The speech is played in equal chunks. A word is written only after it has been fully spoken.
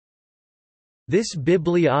This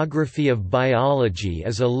Bibliography of Biology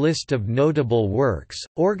is a list of notable works,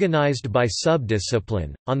 organized by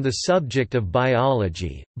subdiscipline, on the subject of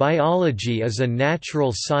biology. Biology is a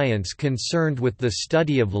natural science concerned with the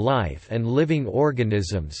study of life and living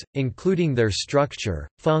organisms, including their structure,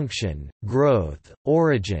 function, growth,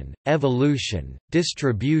 origin, evolution,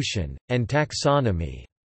 distribution, and taxonomy.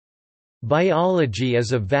 Biology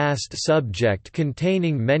is a vast subject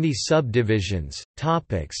containing many subdivisions,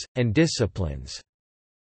 topics, and disciplines.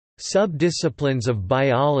 Subdisciplines of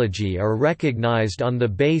biology are recognized on the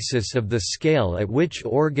basis of the scale at which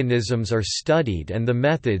organisms are studied and the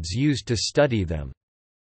methods used to study them.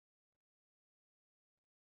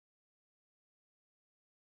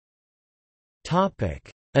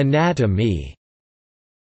 Anatomy.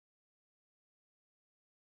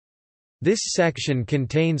 This section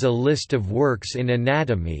contains a list of works in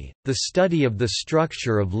anatomy, the study of the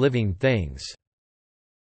structure of living things.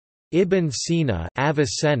 Ibn Sina,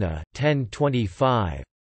 Avicenna, 1025.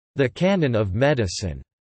 The Canon of Medicine.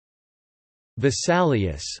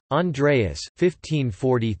 Vesalius, Andreas,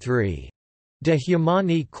 1543. De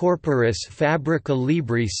Humani Corporis Fabrica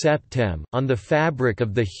Libri Septem, On the Fabric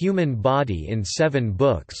of the Human Body in 7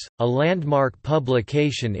 books, a landmark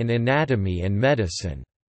publication in anatomy and medicine.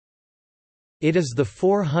 It is the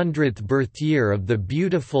 400th birth year of the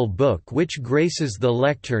beautiful book which graces the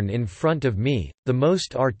lectern in front of me, the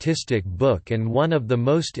most artistic book and one of the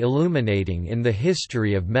most illuminating in the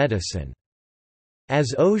history of medicine.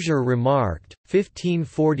 As Auger remarked,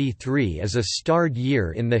 1543 is a starred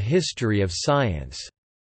year in the history of science.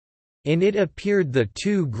 In it appeared the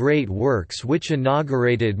 2 great works which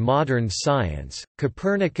inaugurated modern science,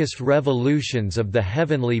 Copernicus' Revolutions of the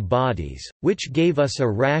Heavenly Bodies, which gave us a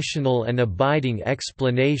rational and abiding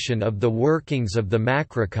explanation of the workings of the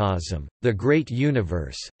macrocosm, the great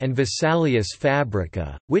universe, and Vesalius'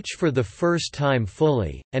 Fabrica, which for the first time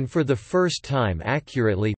fully, and for the first time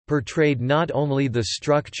accurately, portrayed not only the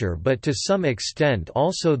structure but to some extent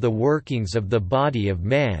also the workings of the body of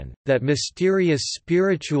man, that mysterious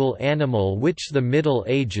spiritual animal which the Middle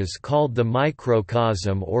Ages called the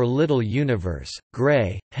microcosm or little universe.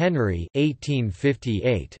 Gray, Henry,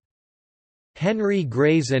 1858. Henry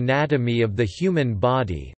Gray's Anatomy of the Human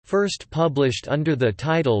Body, first published under the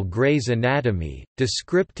title Gray's Anatomy,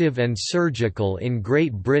 Descriptive and Surgical in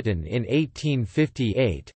Great Britain in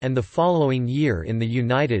 1858, and the following year in the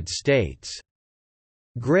United States.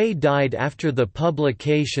 Gray died after the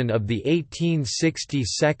publication of the 1860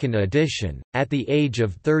 second edition, at the age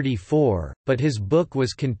of 34, but his book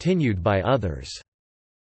was continued by others.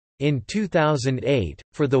 In 2008,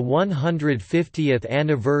 for the 150th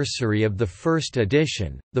anniversary of the first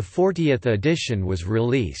edition, the 40th edition was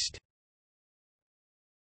released.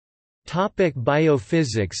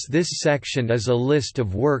 Biophysics. This section is a list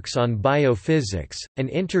of works on biophysics, an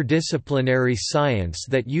interdisciplinary science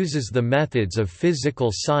that uses the methods of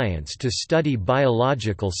physical science to study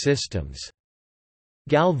biological systems.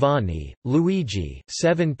 Galvani, Luigi,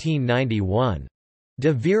 1791.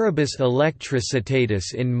 De viribus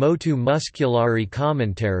electricitatis in motu musculari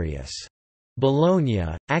commentarius.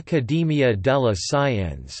 Bologna, Accademia delle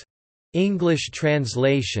Scienze. English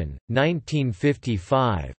translation,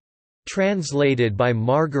 1955. Translated by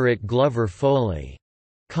Margaret Glover Foley.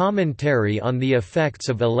 Commentary on the Effects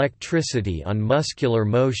of Electricity on Muscular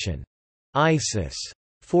Motion. ISIS.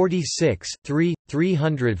 46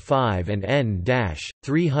 305 and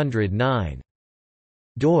n-309.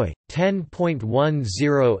 doi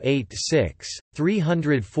 10.1086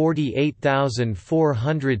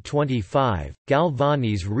 348425.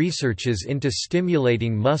 Galvani's researches into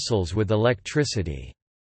stimulating muscles with electricity.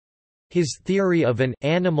 His theory of an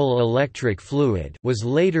animal electric fluid was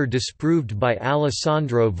later disproved by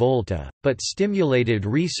Alessandro Volta, but stimulated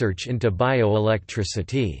research into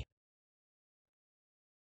bioelectricity.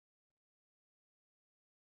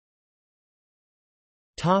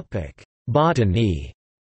 Botany.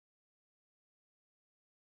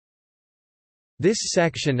 This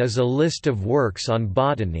section is a list of works on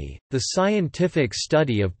botany, the scientific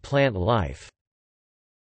study of plant life.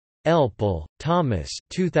 Elpel, Thomas,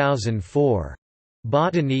 2004.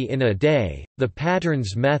 Botany in a Day, The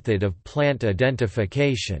Patterns Method of Plant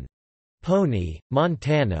Identification. Pony,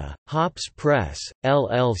 Montana, Hops Press,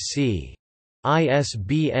 LLC.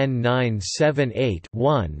 ISBN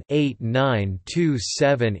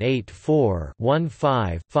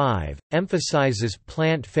 978-1-892784-15-5, emphasizes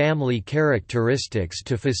plant family characteristics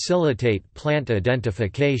to facilitate plant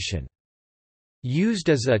identification. Used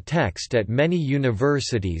as a text at many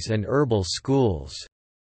universities and herbal schools.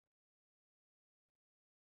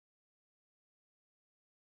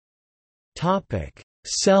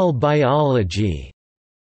 Cell biology.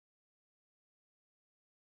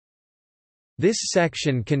 This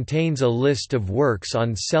section contains a list of works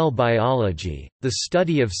on cell biology, the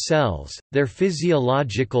study of cells, their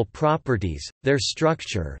physiological properties, their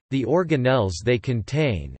structure, the organelles they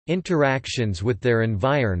contain, interactions with their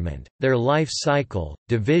environment, their life cycle,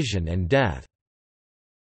 division and death.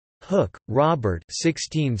 Hooke, Robert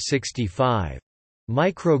 1665.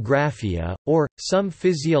 Micrographia, or, Some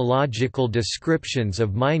Physiological Descriptions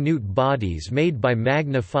of Minute Bodies Made by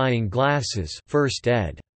Magnifying Glasses, 1st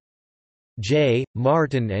ed. J.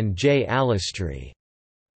 Martin and J. Allistry.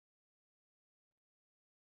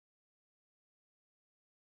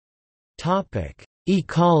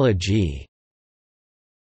 Ecology.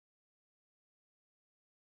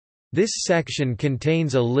 This section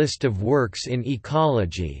contains a list of works in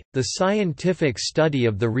ecology, the scientific study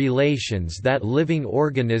of the relations that living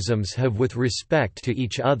organisms have with respect to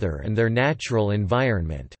each other and their natural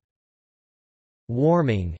environment.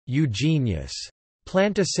 Warming, Eugenius.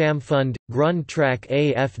 Plantesamfund, Grundtræk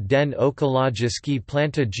af den økologiske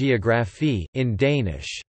plantegeografi in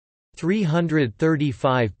Danish.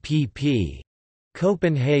 335 pp.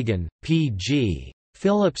 Copenhagen, P.G.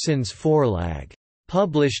 Philipsons Forlag.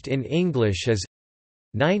 Published in English as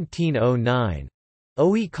 1909.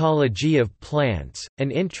 Oecology of Plants,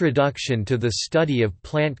 An Introduction to the Study of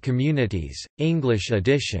Plant Communities, English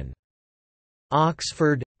edition.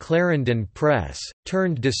 Oxford, Clarendon Press,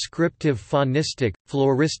 turned descriptive faunistic,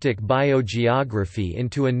 floristic biogeography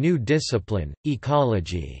into a new discipline,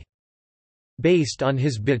 ecology. Based on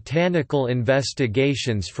his botanical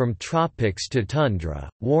investigations from tropics to tundra,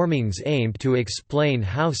 Warmings aimed to explain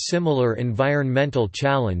how similar environmental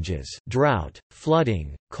challenges drought,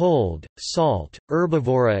 flooding, cold, salt,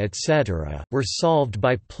 herbivora etc. were solved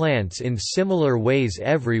by plants in similar ways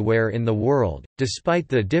everywhere in the world, despite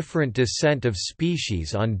the different descent of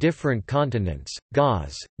species on different continents.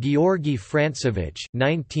 Gause, Georgy Francevich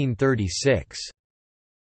 1936.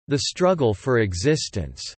 The Struggle for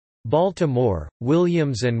Existence. Baltimore,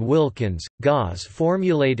 Williams and Wilkins. Gause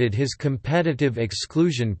formulated his competitive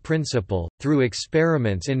exclusion principle, through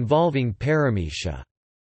experiments involving paramecia.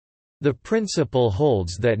 The principle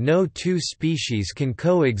holds that no two species can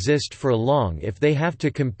coexist for long if they have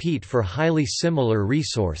to compete for highly similar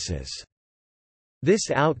resources.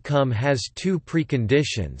 This outcome has two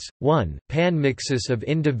preconditions: 1, panmixes of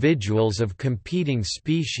individuals of competing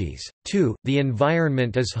species, 2, the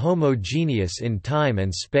environment is homogeneous in time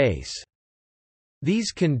and space.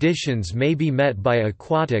 These conditions may be met by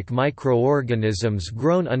aquatic microorganisms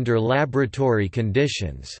grown under laboratory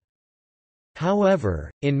conditions.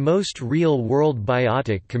 However, in most real-world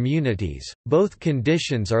biotic communities, both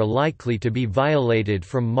conditions are likely to be violated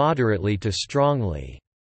from moderately to strongly.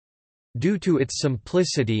 Due to its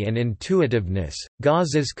simplicity and intuitiveness,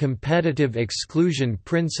 Gause's competitive exclusion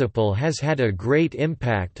principle has had a great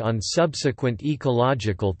impact on subsequent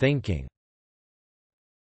ecological thinking.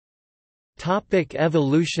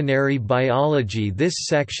 Evolutionary biology. This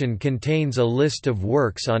section contains a list of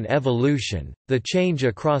works on evolution, the change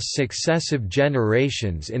across successive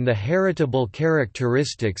generations in the heritable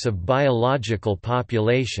characteristics of biological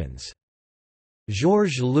populations.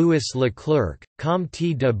 Georges-Louis Leclerc,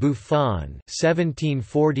 Comte de Buffon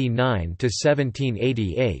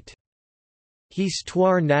 (1749–1788).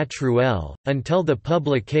 Histoire naturelle. Until the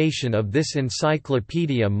publication of this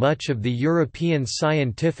encyclopedia, much of the European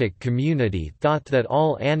scientific community thought that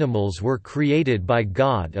all animals were created by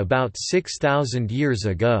God about 6,000 years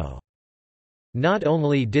ago. Not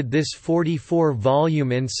only did this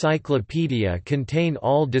 44-volume encyclopedia contain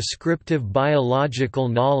all descriptive biological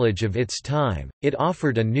knowledge of its time, it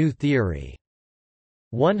offered a new theory.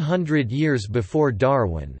 100 years before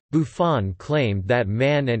Darwin, Buffon claimed that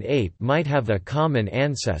man and ape might have a common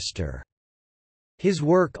ancestor. His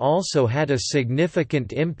work also had a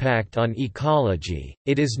significant impact on ecology.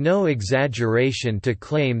 It is no exaggeration to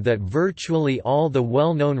claim that virtually all the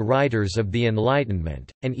well-known writers of the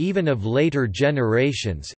Enlightenment, and even of later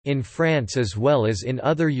generations, in France as well as in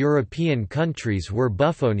other European countries, were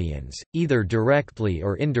Buffonians, either directly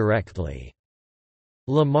or indirectly.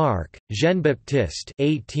 Lamarck, Jean-Baptiste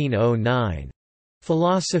 1809.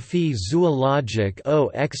 Philosophie zoologique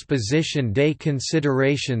aux expositions des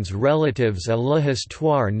considérations relatives à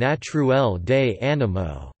l'histoire naturelle des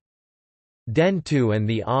animaux. Dentu and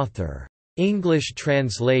the author. English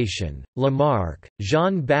translation, Lamarck,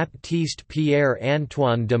 Jean-Baptiste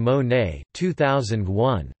Pierre-Antoine de Monet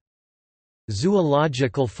 2001.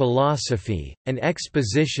 Zoological Philosophy, an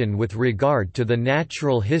exposition with regard to the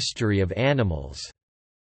natural history of animals.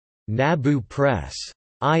 Nabu Press.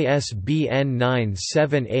 ISBN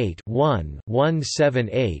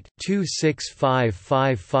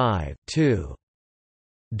 978-1-178-26555-2.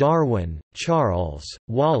 Darwin, Charles,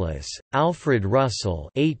 Wallace, Alfred Russell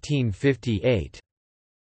 1858.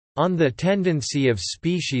 On the Tendency of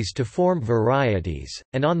Species to Form Varieties,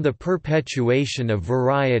 and on the Perpetuation of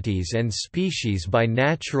Varieties and Species by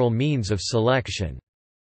Natural Means of Selection.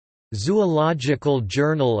 Zoological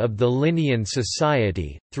Journal of the Linnean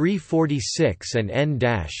Society, 346 and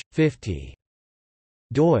n-50.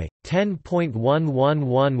 doi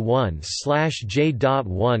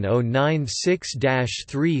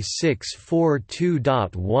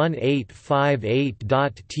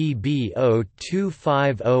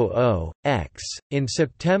In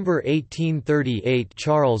September 1838,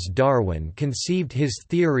 Charles Darwin conceived his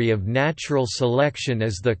theory of natural selection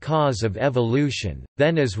as the cause of evolution,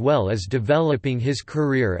 then as well as developing his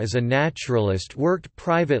career as a naturalist worked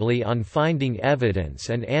privately on finding evidence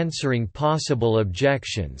and answering possible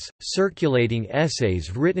objections, circulating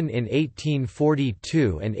essays written in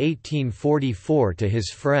 1842 and 1844 to his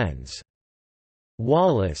friends.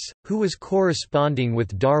 Wallace, who was corresponding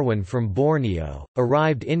with Darwin from Borneo,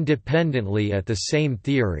 arrived independently at the same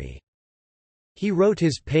theory. He wrote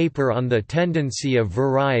his paper on the tendency of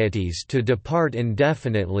varieties to depart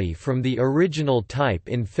indefinitely from the original type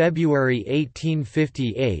in February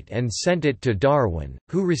 1858 and sent it to Darwin,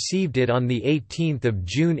 who received it on 18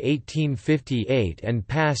 June 1858 and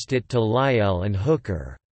passed it to Lyell and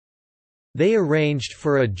Hooker. They arranged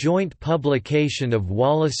for a joint publication of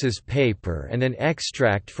Wallace's paper and an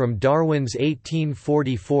extract from Darwin's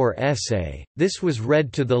 1844 essay. This was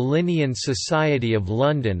read to the Linnean Society of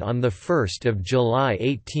London on 1 July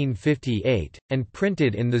 1858, and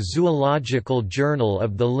printed in the Zoological Journal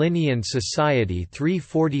of the Linnean Society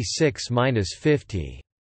 346-50.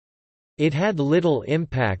 It had little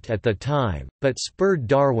impact at the time, but spurred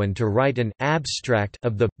Darwin to write an abstract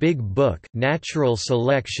of the Big Book Natural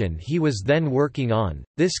Selection he was then working on.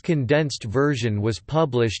 This condensed version was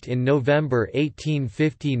published in November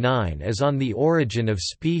 1859 as On the Origin of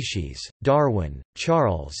Species. Darwin,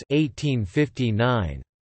 Charles 1859.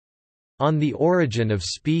 On the Origin of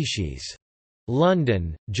Species.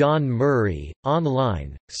 London, John Murray,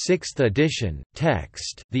 online, 6th edition,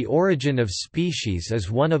 text. The Origin of Species is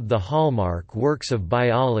one of the hallmark works of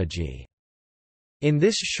biology. In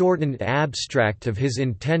this shortened abstract of his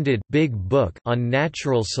intended Big Book on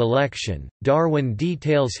natural selection, Darwin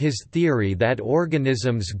details his theory that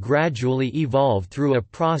organisms gradually evolve through a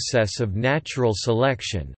process of natural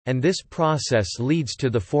selection, and this process leads to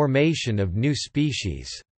the formation of new species.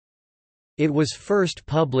 It was first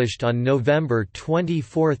published on November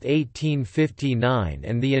 24, 1859,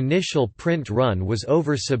 and the initial print run was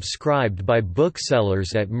oversubscribed by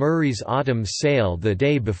booksellers at Murray's autumn sale the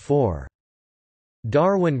day before.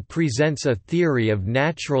 Darwin presents a theory of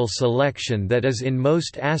natural selection that is in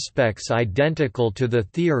most aspects identical to the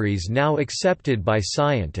theories now accepted by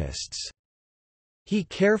scientists. He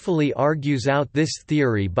carefully argues out this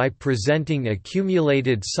theory by presenting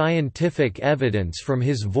accumulated scientific evidence from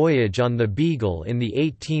his voyage on the Beagle in the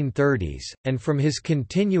 1830s, and from his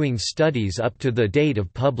continuing studies up to the date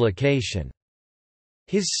of publication.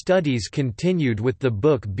 His studies continued with the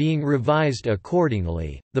book being revised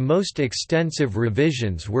accordingly. The most extensive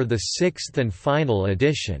revisions were the sixth and final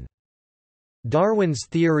edition. Darwin's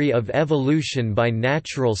theory of evolution by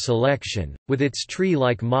natural selection, with its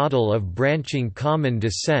tree-like model of branching common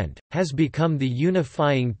descent, has become the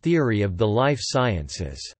unifying theory of the life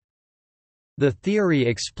sciences. The theory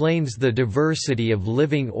explains the diversity of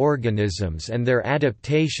living organisms and their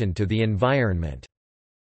adaptation to the environment.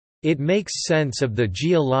 It makes sense of the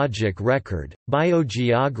geologic record,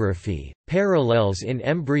 biogeography, parallels in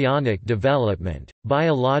embryonic development,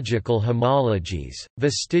 biological homologies,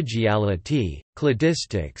 vestigiality,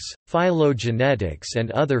 cladistics, phylogenetics,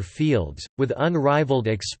 and other fields. With unrivaled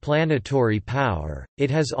explanatory power,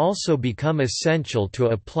 it has also become essential to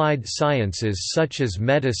applied sciences such as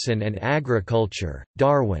medicine and agriculture.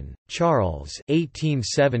 Darwin, Charles,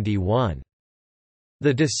 1871.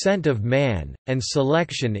 The Descent of Man, and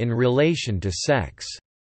Selection in Relation to Sex.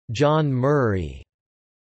 John Murray.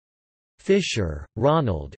 Fisher,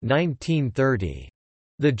 Ronald 1930.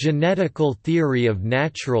 The Genetical Theory of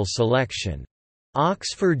Natural Selection.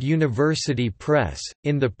 Oxford University Press.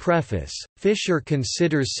 In the preface, Fisher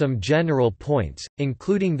considers some general points,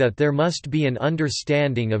 including that there must be an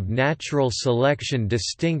understanding of natural selection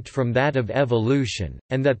distinct from that of evolution,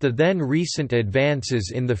 and that the then recent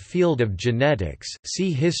advances in the field of genetics,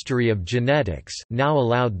 see History of Genetics, now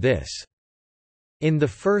allowed this. In the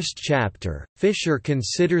first chapter, Fisher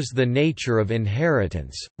considers the nature of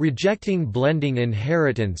inheritance, rejecting blending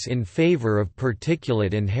inheritance in favor of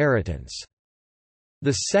particulate inheritance.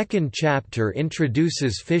 The second chapter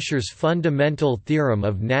introduces Fisher's fundamental theorem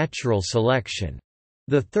of natural selection.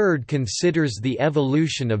 The third considers the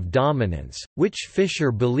evolution of dominance, which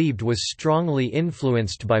Fisher believed was strongly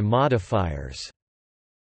influenced by modifiers.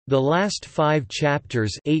 The last 5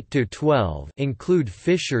 chapters 8 to 12 include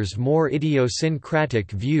Fisher's more idiosyncratic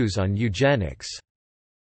views on eugenics.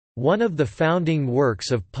 One of the founding works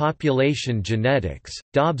of population genetics,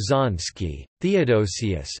 Dobzhansky,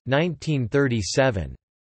 Theodosius 1937.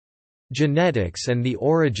 Genetics and the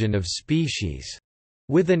Origin of Species.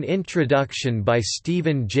 With an introduction by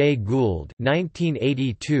Stephen J. Gould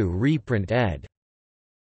 1982 reprint ed.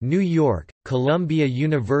 New York, Columbia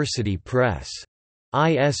University Press.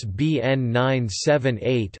 ISBN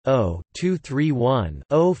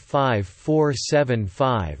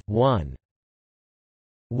 978-0-231-05475-1.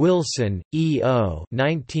 Wilson, E. O.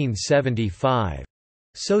 1975.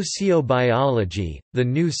 Sociobiology, The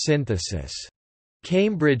New Synthesis.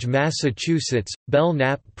 Cambridge, Massachusetts,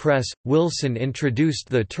 Belknap Press. Wilson introduced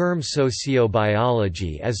the term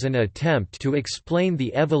sociobiology as an attempt to explain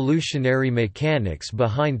the evolutionary mechanics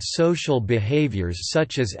behind social behaviors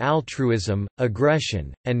such as altruism,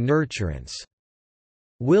 aggression, and nurturance.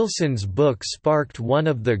 Wilson's book sparked one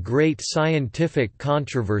of the great scientific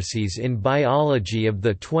controversies in biology of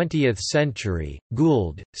the 20th century.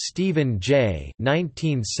 Gould, Stephen J.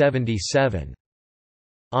 1977.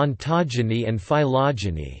 Ontogeny and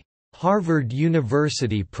Phylogeny. Harvard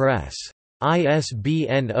University Press.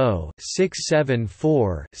 ISBN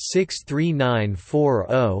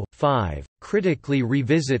 0-674-63940-5, critically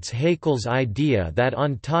revisits Haeckel's idea that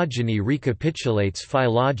ontogeny recapitulates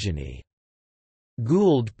phylogeny.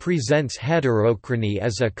 Gould presents heterochrony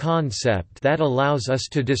as a concept that allows us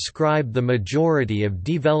to describe the majority of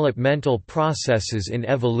developmental processes in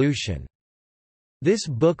evolution. This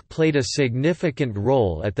book played a significant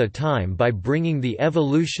role at the time by bringing the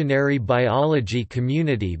evolutionary biology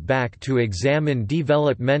community back to examine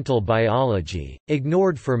developmental biology,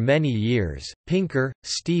 ignored for many years. Pinker,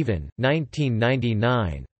 Stephen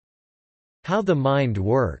 1999. How the Mind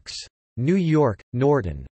Works. New York,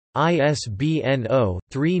 Norton. ISBN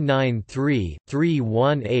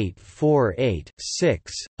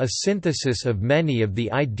 0-393-31848-6, a synthesis of many of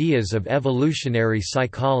the ideas of evolutionary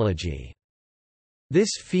psychology.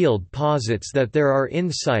 This field posits that there are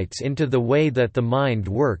insights into the way that the mind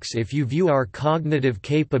works if you view our cognitive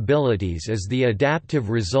capabilities as the adaptive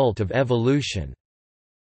result of evolution.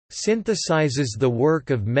 Synthesizes the work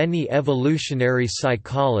of many evolutionary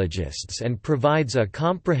psychologists and provides a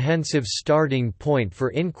comprehensive starting point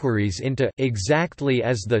for inquiries into, exactly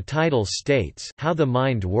as the title states, how the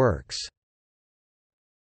mind works.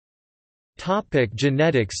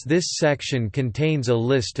 Genetics. This section contains a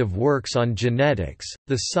list of works on genetics,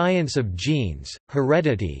 the science of genes,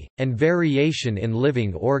 heredity, and variation in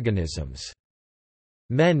living organisms.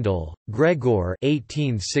 Mendel, Gregor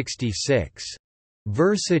 1866.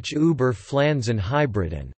 Versuch über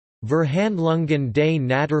Pflanzenhybriden. Verhandlungen des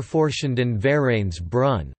Naturforschenden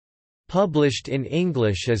Vereinsbrunn. Published in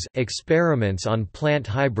English as Experiments on Plant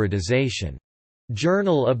Hybridization.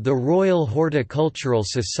 Journal of the Royal Horticultural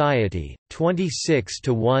Society,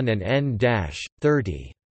 26:1 and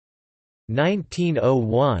n-30.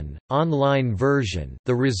 1901, online version,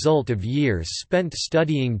 the result of years spent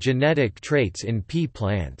studying genetic traits in pea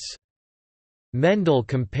plants. Mendel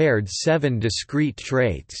compared 7 discrete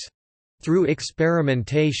traits. Through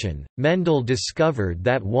experimentation, Mendel discovered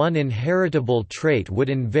that one inheritable trait would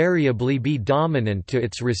invariably be dominant to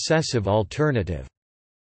its recessive alternative.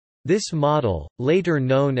 This model, later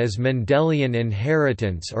known as Mendelian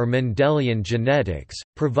inheritance or Mendelian genetics,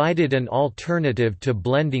 provided an alternative to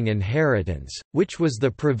blending inheritance, which was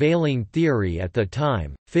the prevailing theory at the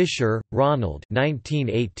time. Fisher, Ronald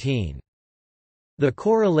 1918. The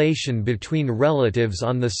correlation between relatives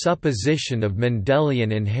on the supposition of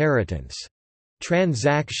Mendelian inheritance.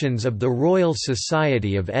 Transactions of the Royal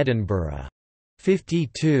Society of Edinburgh.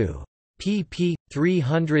 52. pp.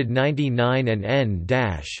 399 and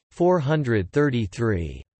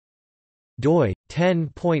n-433. doi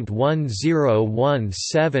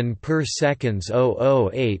 10.1017 per seconds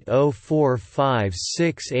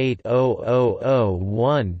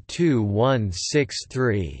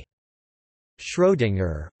 00804568000121163.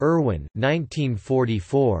 Schrödinger, Erwin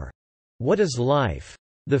 1944. What is Life?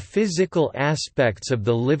 The Physical Aspects of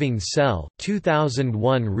the Living Cell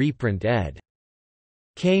 2001 reprint ed.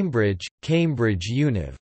 Cambridge, Cambridge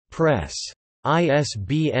Univ. Press.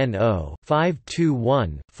 ISBN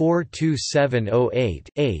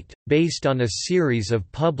 0-521-42708-8, based on a series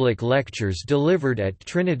of public lectures delivered at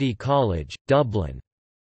Trinity College, Dublin.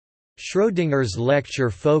 Schrödinger's lecture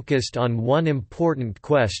focused on one important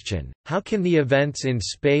question: how can the events in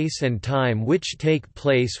space and time which take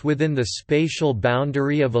place within the spatial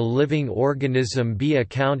boundary of a living organism be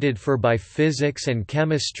accounted for by physics and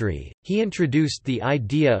chemistry? He introduced the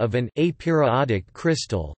idea of an aperiodic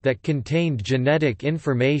crystal that contained genetic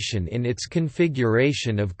information in its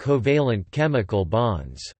configuration of covalent chemical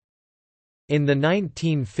bonds. In the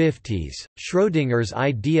 1950s, Schrödinger's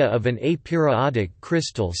idea of an aperiodic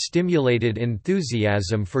crystal stimulated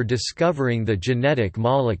enthusiasm for discovering the genetic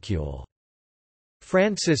molecule.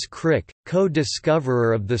 Francis Crick,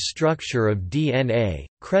 co-discoverer of the structure of DNA,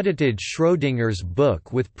 credited Schrödinger's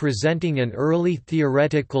book with presenting an early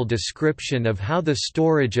theoretical description of how the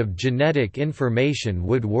storage of genetic information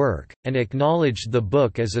would work, and acknowledged the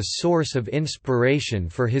book as a source of inspiration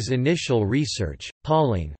for his initial research.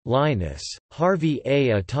 Pauling, Linus, Harvey A.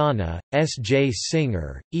 Atana, S. J.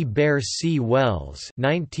 Singer, E. Bear C. Wells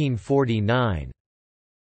 1949.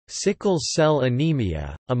 Sickle cell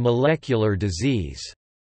anemia, a molecular disease.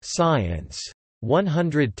 Science.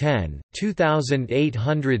 110,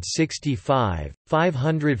 2865,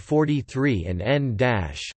 543 and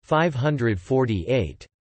n-548.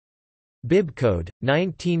 Bibcode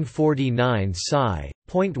 1949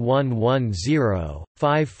 Sci.110,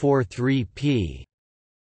 543p.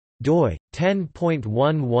 doi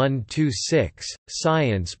 10.1126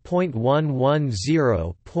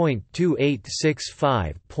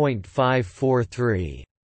 science.110.2865.543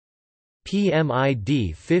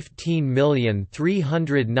 PMID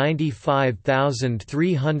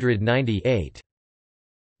 15395398.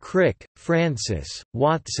 Crick, Francis,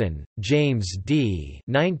 Watson, James D.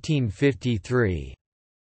 1953.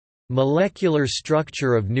 Molecular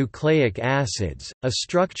structure of nucleic acids, a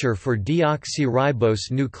structure for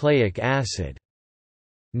deoxyribose nucleic acid.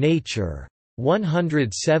 Nature.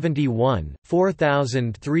 171,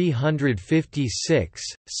 4356,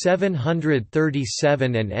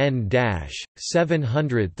 737 and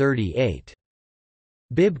n-738.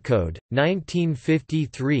 Bibcode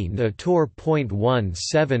 1953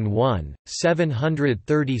 Nator.171,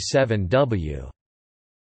 737w.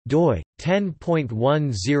 doi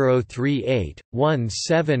 10.1038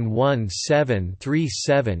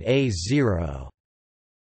 171737A0.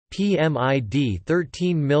 PMID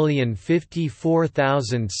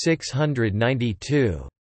 13054692.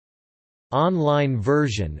 Online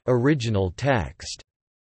version, original text.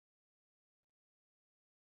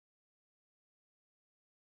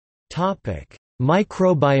 Topic: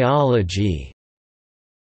 Microbiology.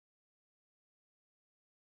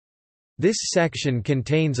 This section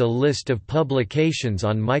contains a list of publications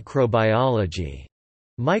on microbiology.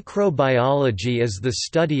 Microbiology is the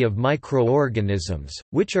study of microorganisms,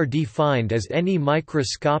 which are defined as any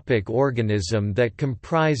microscopic organism that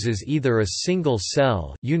comprises either a single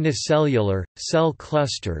cell, unicellular, cell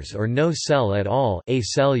clusters, or no cell at all,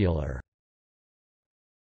 acellular.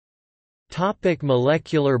 Topic: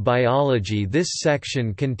 molecular biology. This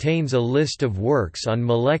section contains a list of works on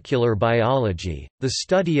molecular biology, the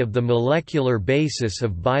study of the molecular basis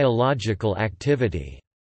of biological activity.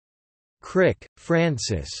 Crick,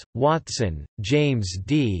 Francis, Watson, James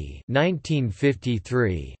D.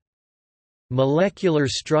 1953. Molecular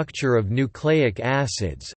structure of nucleic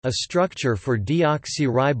acids, a structure for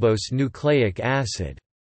deoxyribose nucleic acid.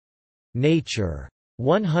 Nature.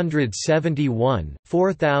 171,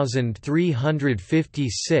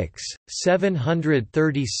 4356,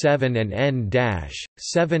 737 and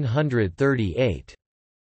n-738.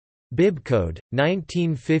 Bibcode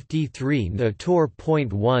 1953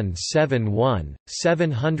 Nator.171,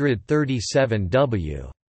 737w.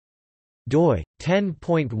 doi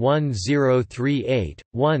 10.1038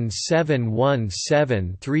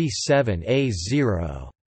 171737A0.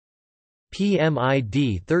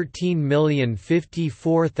 PMID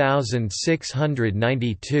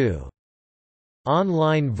 13054692.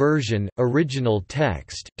 Online version, original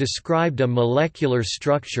text, described a molecular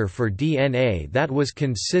structure for DNA that was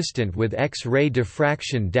consistent with X-ray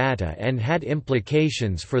diffraction data and had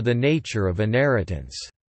implications for the nature of inheritance.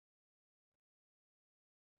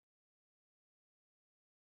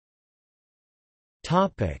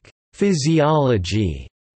 Topic: Physiology.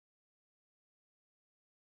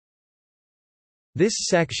 This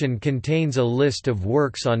section contains a list of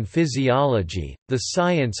works on physiology, the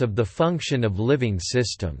science of the function of living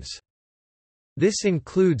systems. This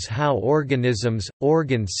includes how organisms,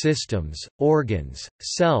 organ systems, organs,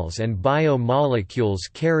 cells and biomolecules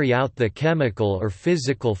carry out the chemical or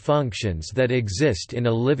physical functions that exist in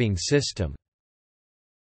a living system.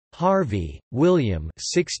 Harvey, William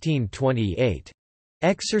 1628.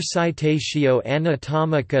 Exercitatio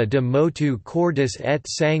anatomica de motu cordis et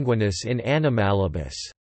sanguinis in animalibus.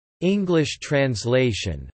 English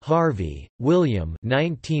translation, Harvey, William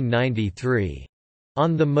 1993.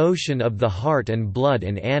 On the Motion of the Heart and Blood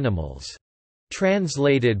in Animals.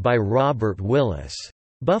 Translated by Robert Willis.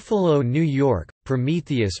 Buffalo, New York,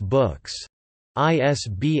 Prometheus Books.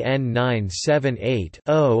 ISBN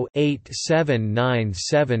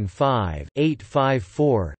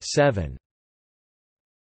 978-0-87975-854-7.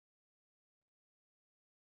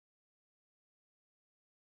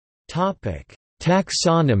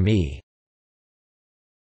 Taxonomy.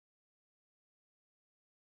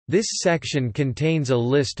 This section contains a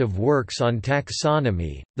list of works on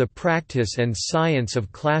taxonomy, the practice and science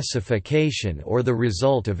of classification or the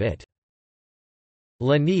result of it.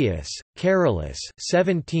 Linnaeus, Carolus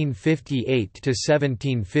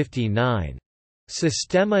 (1758–1759).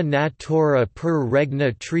 Systema Natura per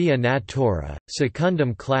regna tria natura,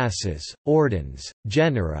 secundum classes, ordines,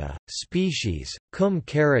 genera, species, cum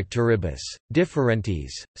characteribus,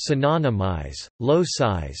 differentes, synonymize,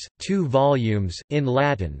 locis, 2 volumes in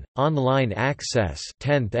Latin, online access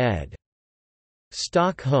 10th ed.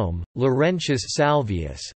 Stockholm, Laurentius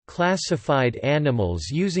Salvius, classified animals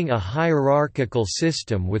using a hierarchical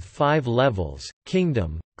system with 5 levels: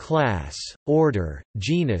 kingdom, class, order,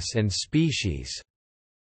 genus and species.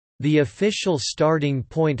 The official starting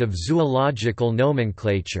point of zoological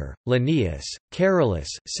nomenclature, Linnaeus, Carolus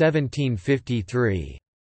 1753.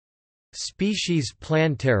 Species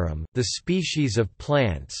Plantarum, The Species of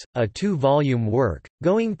Plants, a 2-volume work,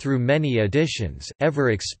 going through many editions, ever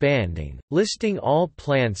expanding, listing all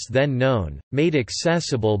plants then known, made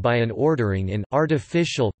accessible by an ordering in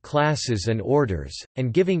artificial classes and orders,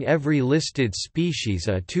 and giving every listed species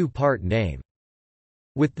a 2-part name.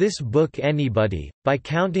 With this book anybody, by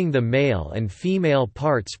counting the male and female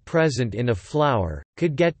parts present in a flower,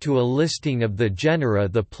 could get to a listing of the genera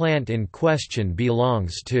the plant in question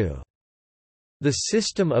belongs to. The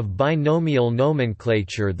system of binomial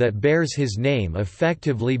nomenclature that bears his name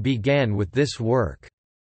effectively began with this work.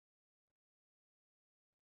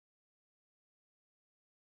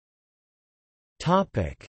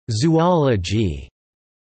 Zoology.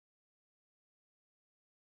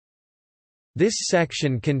 This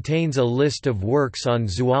section contains a list of works on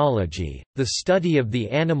zoology, the study of the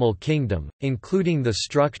animal kingdom, including the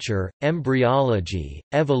structure, embryology,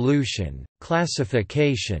 evolution,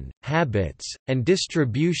 classification, habits, and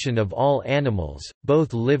distribution of all animals,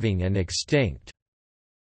 both living and extinct.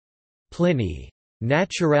 Pliny.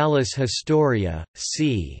 Naturalis Historia,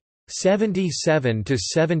 c.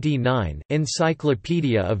 77–79,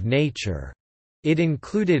 Encyclopedia of Nature. It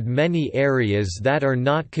included many areas that are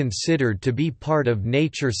not considered to be part of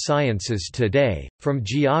nature sciences today, from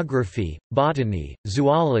geography, botany,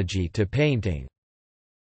 zoology to painting.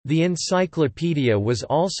 The encyclopedia was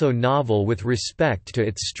also novel with respect to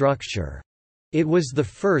its structure. It was the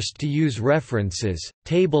first to use references,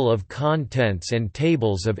 table of contents and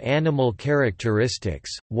tables of animal characteristics.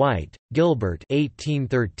 White, Gilbert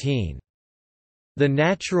 1813. The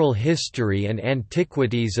Natural History and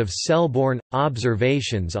Antiquities of Cell-Borne,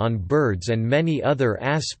 Observations on Birds and Many Other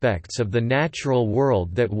Aspects of the Natural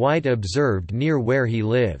World that White Observed Near Where He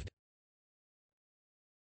Lived.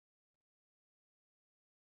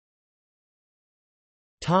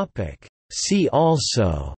 See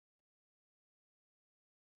also: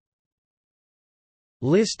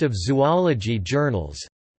 List of zoology journals,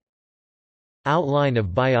 Outline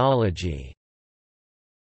of biology.